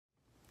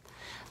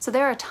So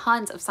there are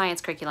tons of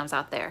science curriculums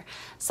out there.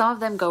 Some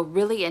of them go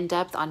really in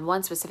depth on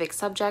one specific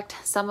subject.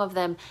 Some of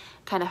them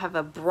kind of have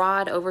a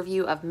broad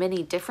overview of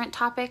many different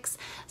topics.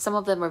 Some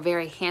of them are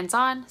very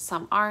hands-on,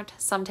 some aren't.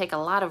 Some take a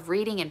lot of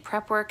reading and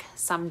prep work,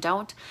 some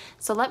don't.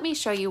 So let me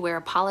show you where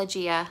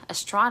Apologia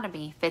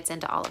Astronomy fits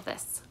into all of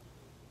this.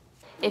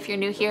 If you're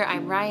new here,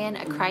 I'm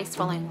Rian, a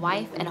Christ-following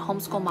wife and a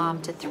homeschool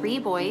mom to 3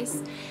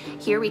 boys.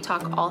 Here we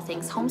talk all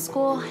things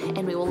homeschool,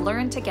 and we will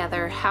learn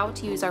together how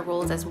to use our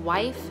roles as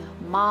wife,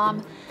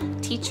 mom,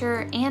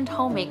 teacher, and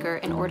homemaker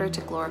in order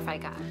to glorify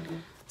God.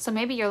 So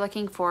maybe you're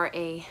looking for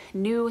a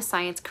new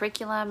science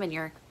curriculum and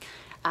you're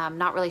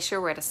not really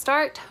sure where to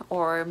start,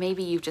 or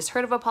maybe you've just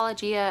heard of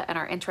Apologia and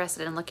are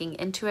interested in looking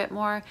into it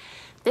more.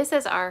 This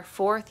is our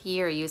 4th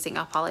year using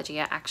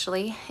Apologia,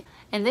 actually.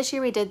 And this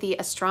year we did the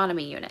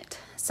astronomy unit.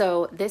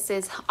 So this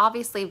is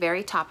obviously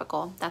very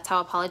topical. That's how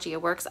Apologia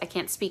works. I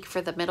can't speak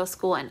for the middle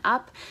school and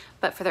up,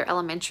 but for their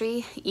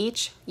elementary,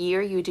 each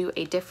year you do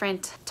a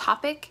different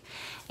topic.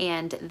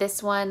 And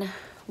this one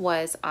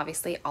was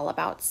obviously all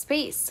about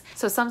space.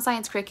 So some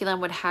science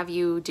curriculum would have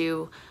you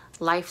do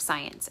life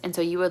science. And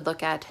so you would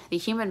look at the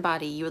human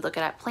body, you would look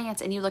at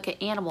plants, and you look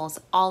at animals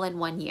all in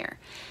one year.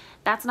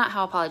 That's not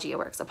how Apologia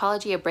works.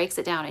 Apologia breaks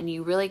it down and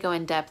you really go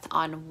in depth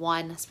on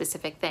one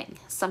specific thing.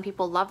 Some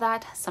people love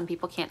that, some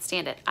people can't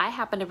stand it. I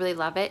happen to really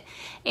love it,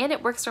 and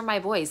it works for my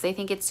boys. They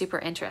think it's super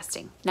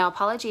interesting. Now,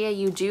 Apologia,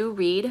 you do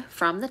read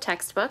from the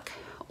textbook,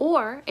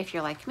 or if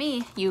you're like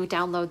me, you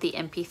download the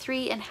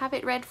MP3 and have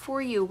it read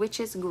for you, which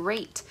is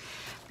great,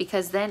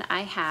 because then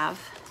I have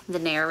the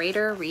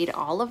narrator read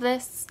all of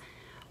this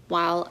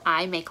while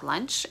I make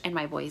lunch and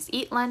my boys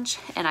eat lunch,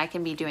 and I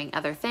can be doing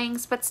other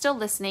things, but still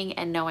listening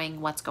and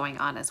knowing what's going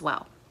on as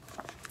well.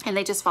 And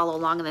they just follow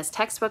along in this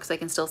textbook, so I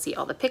can still see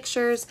all the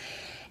pictures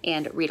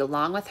and read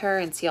along with her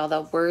and see all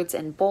the words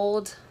in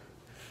bold.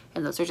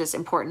 And those are just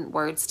important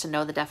words to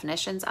know the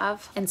definitions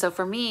of. And so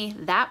for me,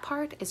 that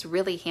part is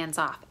really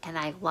hands-off, and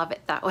I love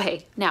it that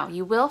way. Now,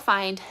 you will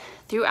find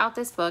throughout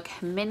this book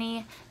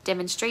many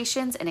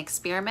demonstrations and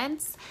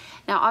experiments.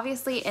 Now,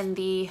 obviously in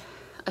the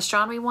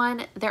astronomy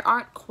one, there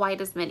aren't quite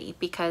as many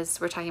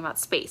because we're talking about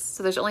space.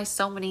 So there's only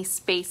so many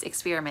space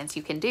experiments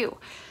you can do.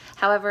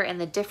 However, in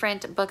the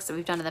different books that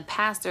we've done in the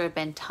past, there have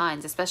been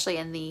tons, especially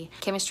in the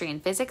chemistry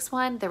and physics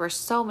one. There were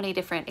so many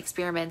different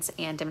experiments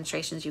and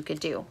demonstrations you could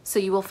do. So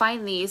you will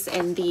find these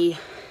in the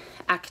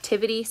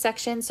activity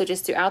section. So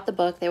just throughout the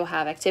book, they will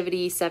have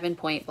activity 7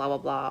 point blah, blah,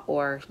 blah,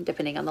 or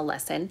depending on the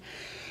lesson.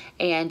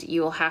 And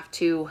you will have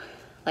to,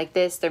 like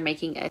this, they're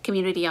making a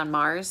community on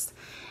Mars.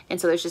 And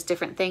so there's just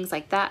different things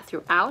like that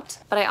throughout.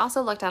 But I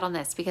also looked out on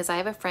this because I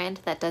have a friend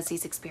that does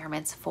these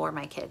experiments for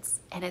my kids.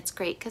 And it's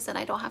great because then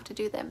I don't have to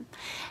do them.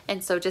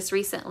 And so just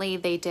recently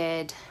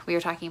we were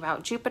talking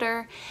about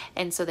Jupiter.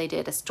 And so they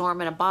did a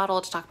storm in a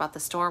bottle to talk about the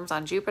storms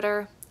on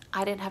Jupiter.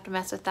 I didn't have to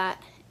mess with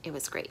that. It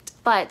was great.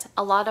 But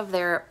a lot of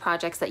their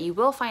projects that you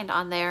will find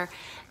on there,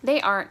 they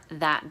aren't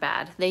that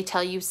bad. They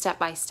tell you step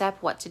by step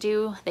what to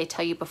do. They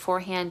tell you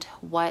beforehand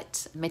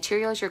what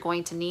materials you're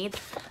going to need.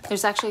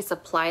 There's actually a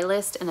supply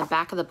list in the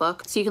back of the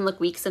book, so you can look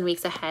weeks and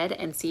weeks ahead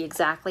and see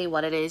exactly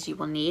what it is you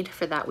will need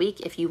for that week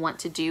if you want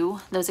to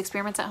do those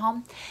experiments at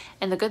home.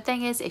 And the good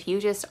thing is, if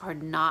you just are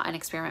not an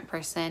experiment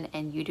person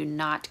and you do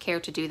not care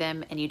to do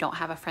them and you don't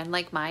have a friend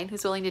like mine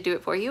who's willing to do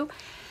it for you,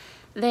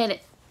 then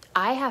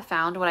I have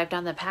found what I've done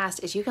in the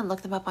past is you can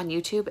look them up on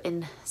YouTube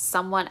and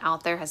someone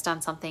out there has done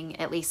something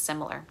at least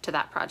similar to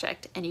that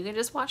project, and you can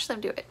just watch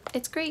them do it.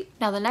 It's great.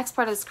 Now, the next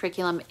part of this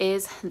curriculum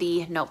is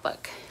the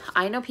notebook.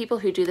 I know people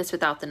who do this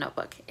without the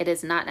notebook. It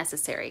is not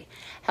necessary.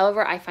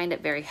 However, I find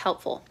it very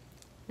helpful.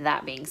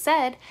 That being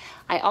said,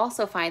 I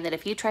also find that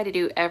if you try to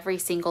do every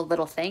single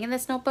little thing in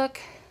this notebook,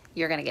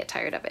 you're gonna get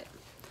tired of it.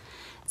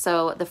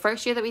 So the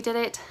first year that we did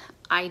it,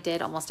 I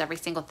did almost every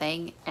single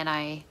thing and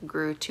I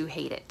grew to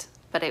hate it.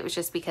 But it was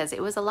just because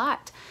it was a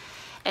lot.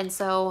 And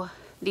so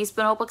these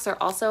notebooks are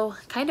also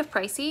kind of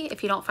pricey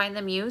if you don't find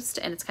them used,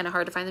 and it's kind of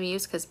hard to find them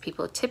used because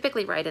people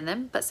typically write in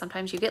them, but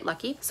sometimes you get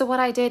lucky. So what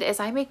I did is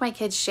I make my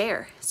kids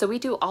share. So we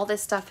do all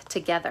this stuff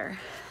together.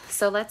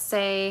 So let's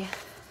say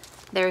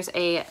there's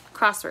a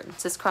crossword.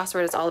 This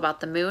crossword is all about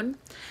the moon.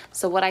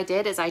 So what I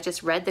did is I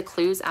just read the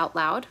clues out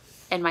loud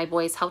and my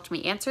boys helped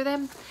me answer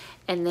them.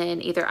 And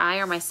then either I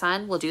or my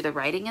son will do the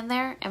writing in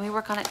there and we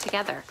work on it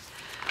together.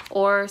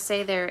 Or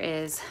say there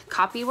is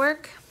copy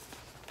work.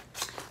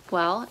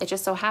 Well, it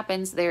just so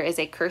happens there is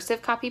a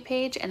cursive copy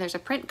page and there's a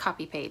print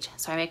copy page.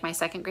 So I make my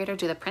 2nd grader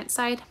do the print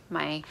side,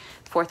 my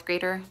 4th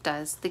grader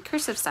does the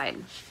cursive side.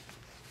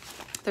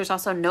 There's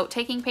also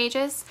note-taking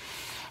pages.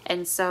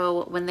 And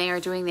so when they are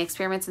doing the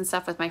experiments and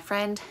stuff with my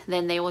friend,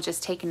 then they will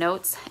just take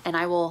notes and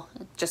I will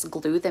just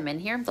glue them in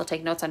here. They'll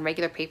take notes on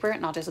regular paper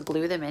and I'll just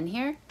glue them in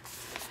here.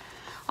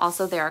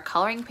 Also, there are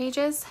coloring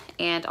pages,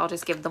 and I'll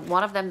just give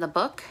one of them the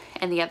book,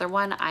 and the other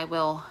one I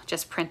will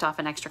just print off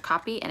an extra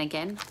copy and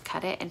again,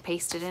 cut it and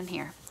paste it in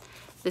here.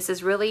 This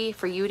is really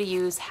for you to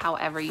use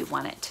however you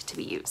want it to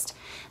be used.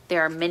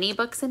 There are mini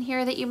books in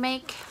here that you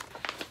make,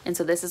 and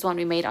so this is one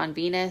we made on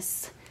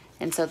Venus,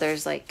 and so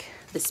there's like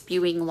the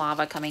spewing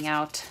lava coming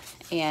out,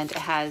 and it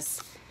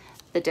has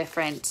the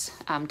different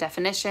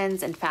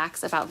definitions and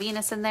facts about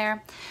Venus in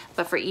there.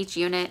 But for each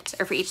unit,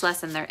 or for each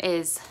lesson, there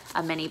is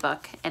a mini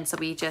book. And so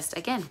we just,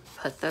 again,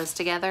 put those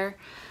together,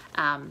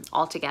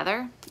 all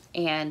together,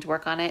 and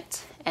work on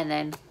it, and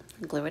then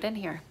glue it in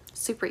here.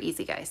 Super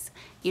easy, guys.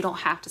 You don't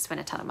have to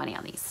spend a ton of money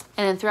on these.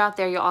 And then throughout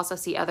there, you'll also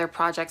see other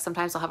projects.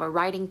 Sometimes I'll have a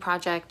writing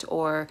project,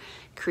 or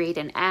create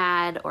an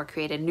ad, or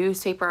create a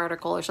newspaper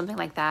article, or something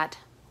like that.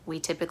 We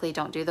typically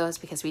don't do those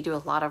because we do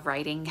a lot of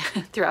writing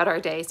throughout our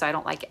day, so I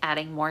don't like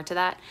adding more to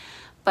that,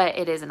 but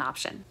it is an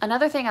option.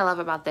 Another thing I love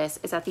about this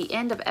is at the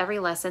end of every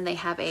lesson, they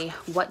have a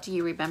what do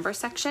you remember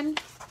section.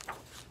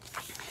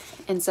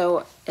 And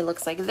so it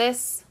looks like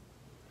this.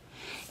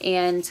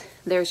 And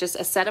there's just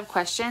a set of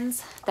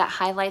questions that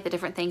highlight the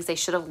different things they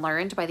should have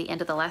learned by the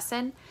end of the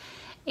lesson.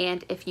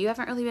 And if you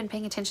haven't really been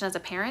paying attention as a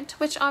parent,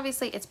 which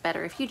obviously it's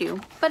better if you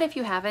do, but if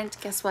you haven't,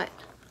 guess what?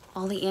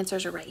 All the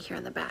answers are right here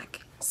in the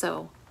back.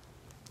 So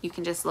you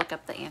can just look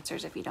up the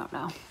answers if you don't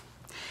know.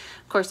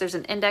 Of course, there's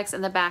an index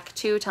in the back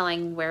too,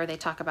 telling where they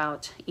talk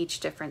about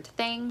each different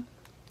thing.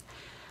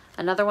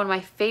 Another one of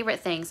my favorite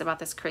things about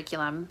this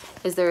curriculum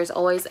is there's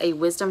always a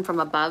wisdom from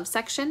above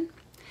section,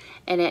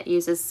 and it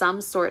uses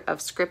some sort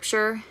of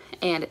scripture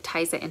and it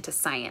ties it into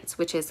science,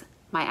 which is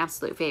my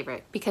absolute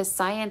favorite, because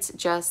science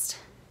just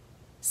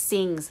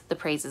sings the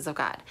praises of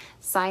God.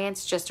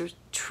 Science just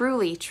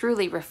truly,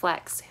 truly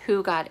reflects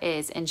who God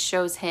is and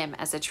shows him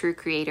as a true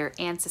creator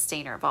and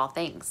sustainer of all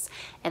things.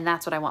 And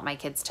that's what I want my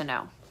kids to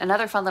know.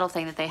 Another fun little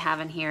thing that they have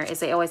in here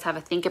is they always have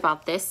a think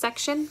about this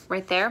section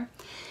right there.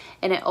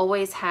 And it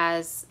always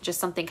has just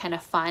something kind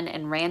of fun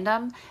and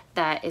random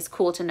that is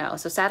cool to know.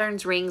 So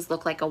Saturn's rings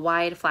look like a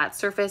wide, flat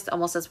surface,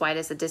 almost as wide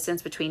as the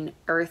distance between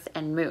Earth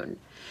and Moon.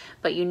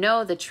 But you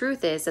know the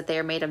truth is that they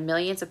are made of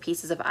millions of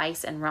pieces of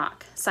ice and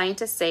rock.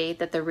 Scientists say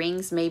that the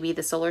rings may be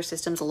the solar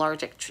system's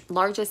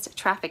largest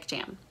traffic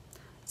jam.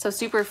 So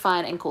super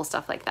fun and cool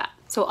stuff like that.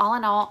 So all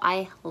in all,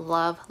 I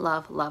love,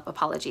 love, love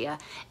Apologia.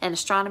 And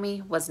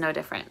astronomy was no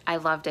different. I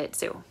loved it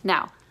too.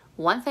 Now,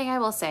 one thing I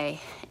will say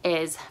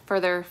is for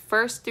their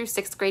 1st through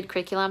 6th grade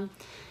curriculum,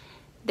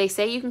 they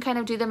say you can kind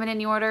of do them in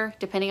any order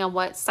depending on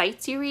what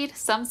sites you read.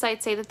 Some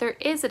sites say that there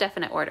is a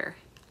definite order.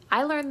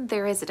 I learned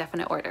there is a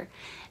definite order.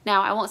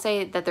 Now, I won't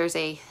say that there's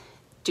a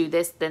do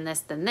this, then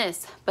this, then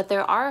this, but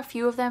there are a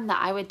few of them that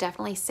I would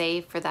definitely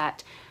save for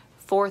that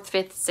 4th,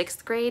 5th,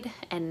 6th grade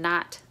and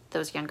not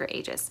those younger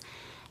ages.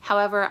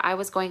 However, I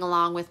was going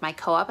along with my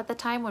co-op at the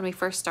time when we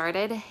first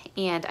started,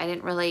 and I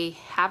didn't really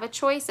have a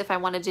choice. If I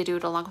wanted to do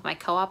it along with my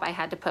co-op, I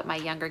had to put my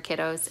younger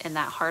kiddos in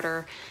that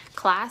harder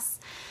class.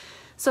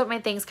 So it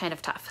made things kind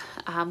of tough.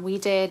 We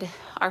did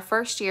our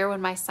first year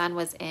when my son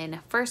was in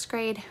 1st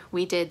grade,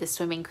 we did the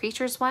swimming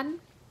creatures one,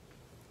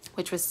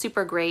 which was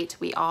super great.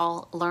 We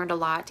all learned a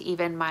lot.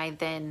 Even my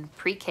then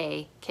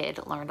pre-K kid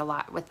learned a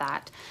lot with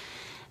that.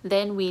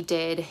 Then we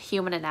did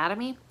human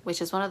anatomy,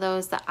 which is one of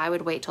those that I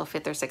would wait till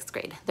 5th or 6th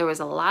grade. There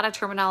was a lot of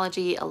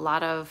terminology, a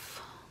lot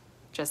of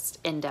just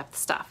in-depth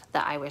stuff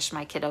that I wish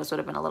my kiddos would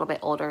have been a little bit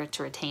older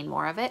to retain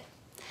more of it.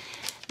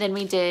 Then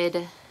we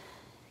did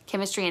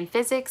chemistry and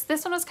physics.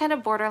 This one was kind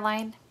of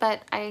borderline,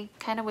 but I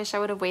kind of wish I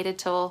would have waited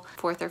till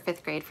 4th or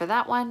 5th grade for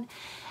that one.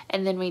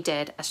 And then we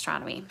did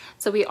astronomy.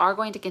 So we are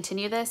going to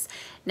continue this.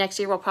 Next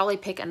year, we'll probably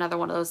pick another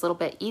one of those little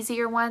bit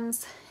easier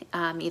ones,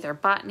 either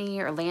botany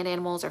or land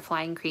animals or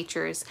flying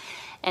creatures.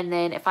 And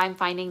then if I'm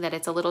finding that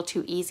it's a little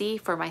too easy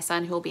for my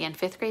son who will be in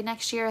 5th grade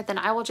next year, then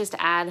I will just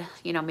add,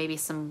 you know, maybe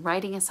some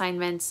writing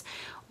assignments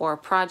or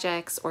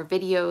projects or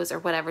videos or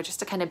whatever, just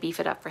to kind of beef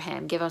it up for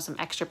him, give him some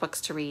extra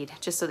books to read,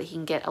 just so that he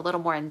can get a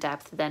little more in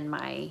depth than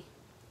my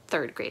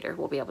 3rd grader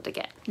will be able to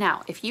get.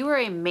 Now, if you are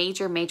a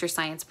major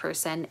science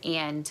person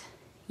and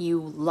you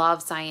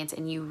love science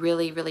and you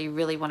really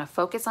want to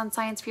focus on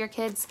science for your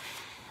kids,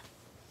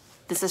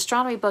 this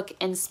astronomy book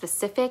in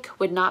specific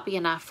would not be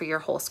enough for your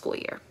whole school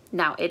year.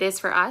 Now, it is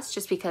for us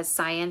just because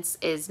science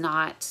is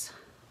not,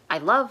 I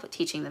love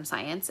teaching them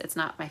science. It's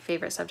not my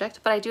favorite subject,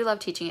 but I do love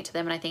teaching it to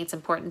them, and I think it's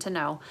important to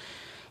know,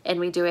 and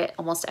we do it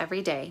almost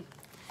every day.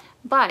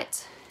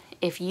 But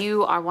if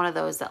you are one of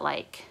those that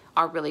like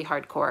are really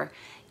hardcore,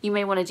 you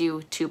may want to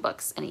do 2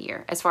 books in a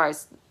year as far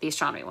as the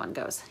astronomy one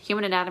goes.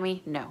 Human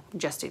anatomy, no,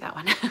 just do that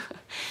one.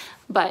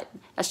 But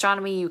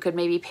astronomy, you could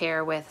maybe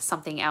pair with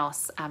something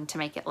else to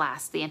make it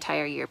last the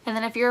entire year. And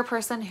then if you're a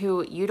person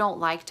who you don't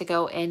like to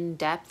go in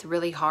depth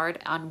really hard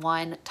on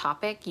one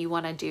topic, you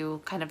want to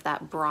do kind of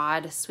that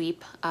broad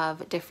sweep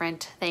of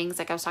different things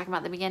like I was talking about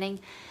at the beginning,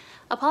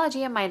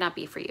 Apologia might not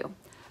be for you.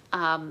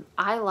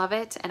 I love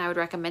it and I would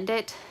recommend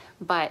it,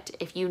 but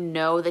if you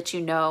know that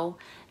you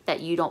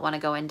don't want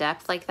to go in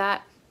depth like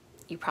that,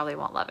 you probably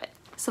won't love it.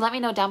 So let me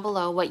know down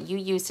below what you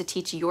use to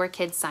teach your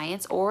kids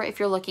science, or if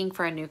you're looking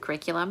for a new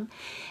curriculum.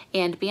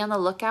 And be on the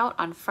lookout.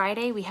 On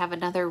Friday, we have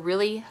another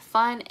really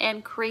fun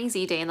and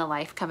crazy day in the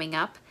life coming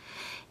up.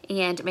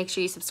 And make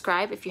sure you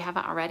subscribe if you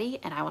haven't already,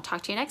 and I will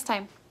talk to you next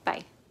time.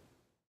 Bye.